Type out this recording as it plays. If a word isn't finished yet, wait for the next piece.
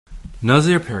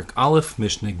Nazir, Perek Aleph,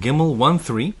 Mishnah Gimel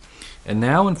 1-3. And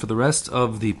now, and for the rest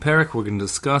of the Perek, we're going to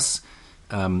discuss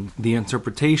the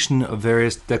interpretation of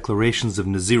various declarations of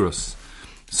Nazirus.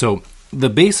 So, the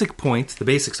basic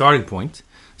starting point,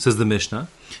 says the Mishnah,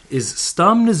 is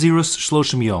Stam Nazirus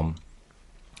Shloshim Yom.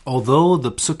 Although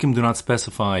the Psukim do not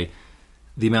specify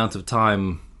the amount of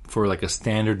time for like a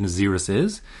standard Nazirus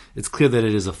is, it's clear that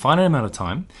it is a finite amount of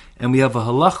time, and we have a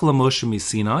halach la Moshe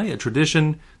Sinai, a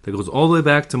tradition that goes all the way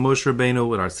back to Moshe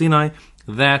Rabbeinu at Har Sinai,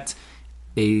 that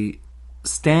a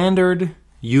standard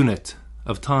unit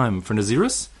of time for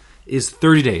Nazirus is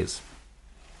 30 days.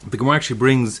 The Gemara actually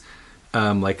brings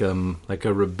like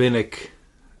a rabbinic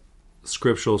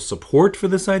scriptural support for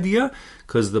this idea,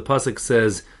 because the pasuk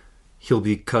says he'll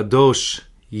be kadosh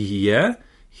yihiyeh,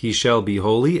 he shall be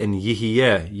holy, and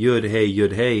yihiyeh,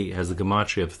 yud hey, has the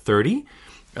gematria of 30.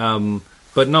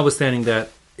 But notwithstanding that,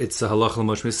 it's a halach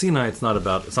l'Moshe Sinai. It's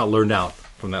not learned out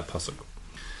from that pasuk.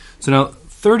 So now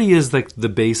 30 is like the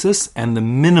basis and the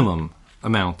minimum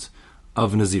amount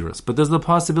of Nazirus, but there's the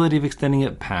possibility of extending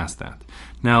it past that.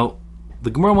 Now,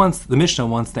 the Mishnah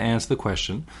wants to answer the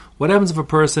question: what happens if a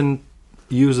person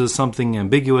uses something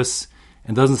ambiguous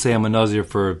and doesn't say I'm a Nazir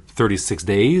for 36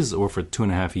 days or for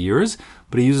 2.5 years,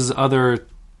 but he uses other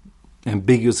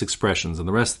ambiguous expressions? And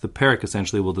the rest of the Perek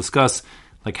essentially will discuss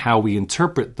like how we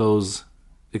interpret those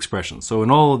expressions. So in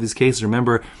all of these cases,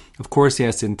 remember, of course, he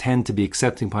has to intend to be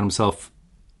accepting upon himself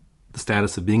the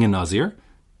status of being a Nazir,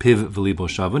 piv v'libo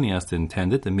shavun. He has to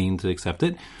intend it, the mean to accept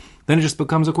it. Then it just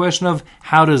becomes a question of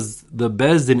how does the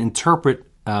Bezdin interpret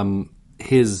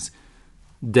his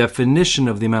definition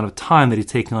of the amount of time that he's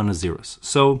taking on Nazirus.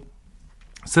 So,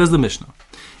 says the Mishnah,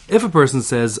 if a person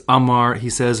says Amar, he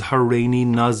says Hareini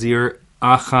Nazir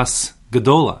Achas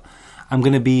Gedola. I'm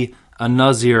going to be a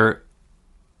Nazir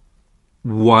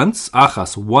once,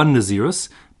 Achas, one Nazirus,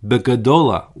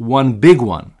 Begadola, one big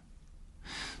one.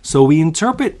 So we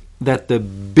interpret that the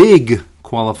big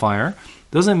qualifier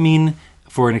doesn't mean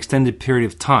for an extended period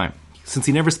of time. Since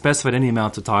he never specified any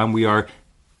amount of time, we are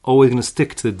always going to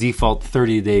stick to the default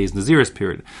 30 days Nazirus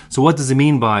period. So what does it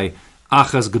mean by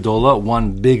Achas Gedola,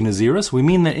 one big Nazirus? We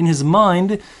mean that in his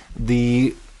mind,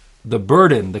 the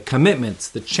burden, the commitment,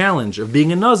 the challenge of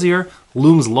being a Nazir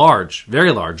looms large,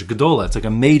 very large, Gedola. It's like a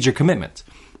major commitment.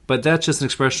 But that's just an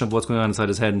expression of what's going on inside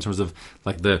his head in terms of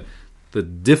like the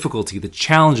difficulty, the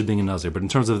challenge of being a Nazir. But in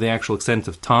terms of the actual extent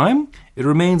of time, it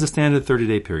remains a standard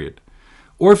 30-day period.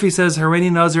 Or if he says,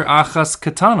 Hareini Nazir Achas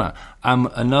Katana, I'm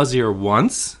a Nazir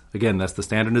once. Again, that's the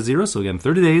standard Nazir, so again,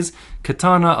 30 days.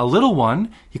 Katana, a little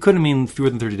one. He couldn't mean fewer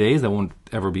than 30 days. That won't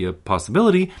ever be a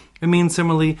possibility. It means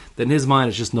similarly that in his mind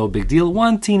it's just no big deal.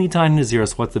 One teeny tiny Nazir,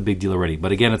 so what's the big deal already?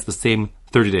 But again, it's the same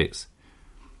 30 days.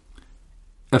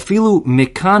 Afilu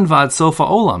Mekan Vad Sofa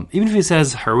Olam. Even if he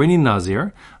says, Hareini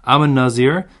Nazir, I'm a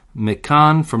Nazir,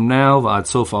 Mekan, from now, Vad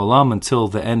Sofa Olam, until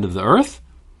the end of the earth.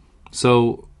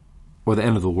 So, or the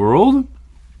end of the world.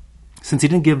 Since he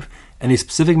didn't give any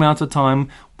specific amount of time,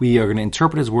 we are going to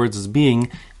interpret his words as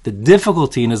being the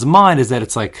difficulty in his mind is that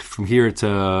it's like from here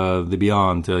to the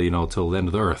beyond, to till the end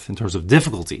of the earth in terms of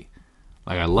difficulty.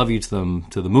 Like I love you to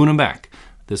the moon and back.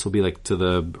 This will be like to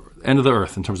the end of the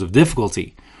earth in terms of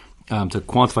difficulty. To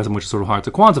quantify something which is sort of hard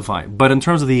to quantify. But in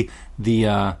terms of the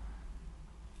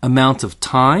amount of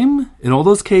time, in all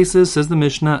those cases, says the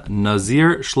Mishnah,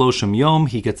 Nazir Shloshim Yom,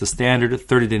 he gets a standard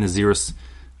 30-day Nazirus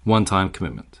one-time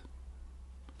commitment.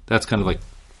 That's kind of like,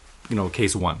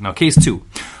 case one. Now, case two.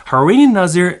 Hareini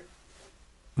Nazir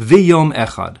v'yom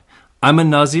echad. I'm a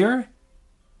Nazir,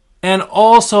 and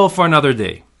also for another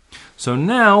day. So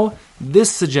now,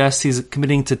 this suggests he's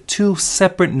committing to two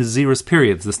separate Nazirus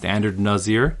periods, the standard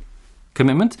Nazir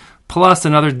commitment, plus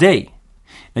another day.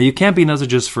 Now, you can't be Nazir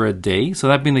just for a day, so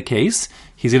that being the case,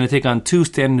 he's going to take on two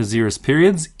standard Nazirus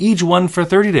periods, each one for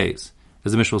 30 days.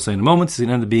 As the Mishnah will say in a moment, he's going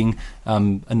to end up being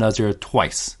a Nazir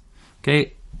twice.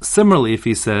 Okay. Similarly, if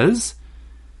he says,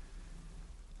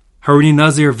 Hareini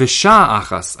Nazir v'sha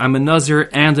achas, I'm a Nazir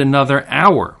and another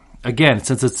hour. Again,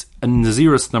 since it's a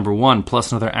Nazirus number one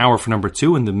plus another hour for number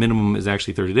two, and the minimum is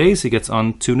actually 30 days, he gets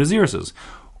on two Naziruses.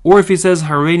 Or if he says,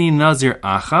 Hareini Nazir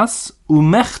achas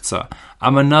umechza,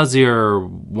 I'm a Nazir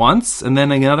once and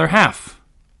then another half.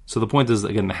 So the point is,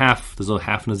 again, there's no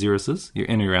half Naziruses. You're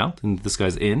in or you're out, and this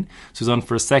guy's in. So he's on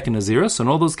for a second Nazirus. So in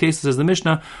all those cases, as the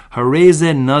Mishnah,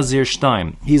 Hareze Nazir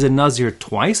Shtaim. He's a Nazir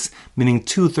twice, meaning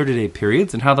two 30-day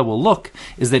periods. And how that will look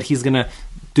is that he's going to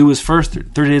do his first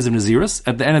 30 days of Nazirus.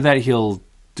 At the end of that, he'll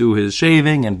do his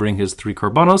shaving and bring his 3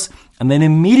 korbanos, and then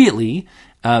immediately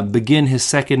begin his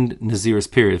second Nazirus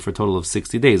period for a total of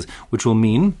 60 days, which will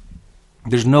mean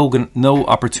there's no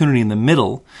opportunity in the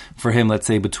middle for him, let's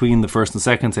say, between the first and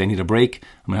second, say, I need a break,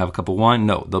 I'm going to have a cup of wine.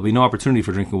 No, there'll be no opportunity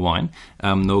for drinking wine.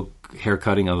 No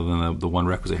haircutting other than the one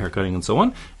requisite haircutting and so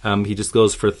on. He just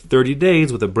goes for 30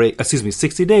 days with a break,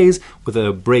 60 days with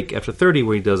a break after 30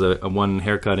 where he does a one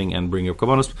haircutting and bringing of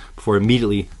korbanos before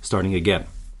immediately starting again.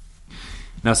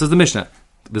 Now, says the Mishnah,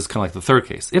 this is kind of like the third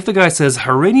case. If the guy says,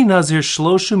 Hareini Nazir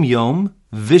shloshim yom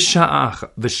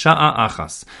v'sha'a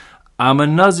achas, I'm a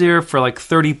Nazir for like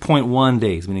 30.1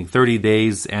 days, meaning 30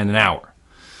 days and an hour.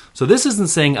 So this isn't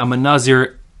saying I'm a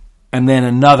Nazir and then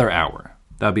another hour.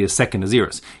 That would be a second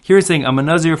Nazirus. Here he's saying I'm a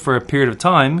Nazir for a period of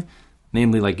time,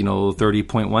 namely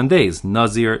 30.1 days.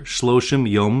 Nazir shloshim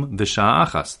yom v'sha'a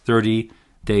achas, 30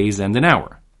 days and an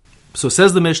hour. So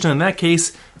says the Mishnah, in that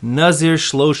case, Nazir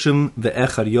shloshim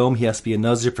ve'echad yom, he has to be a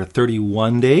Nazir for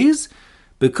 31 days,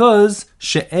 because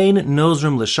she'ein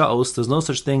nozrim l'sha'os, there's no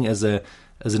such thing as a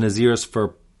Nazirus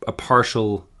for a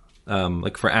partial,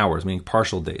 for hours, meaning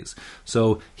partial days.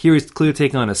 So here he's clearly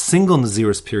taking on a single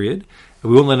Nazirus period.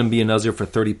 We won't let him be a Nazir for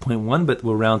 30.1, but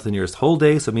we'll round to the nearest whole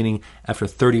day. So meaning after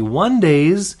 31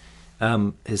 days,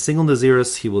 his single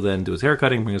Nazirus, he will then do his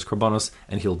haircutting, bring his korbanos,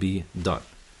 and he'll be done.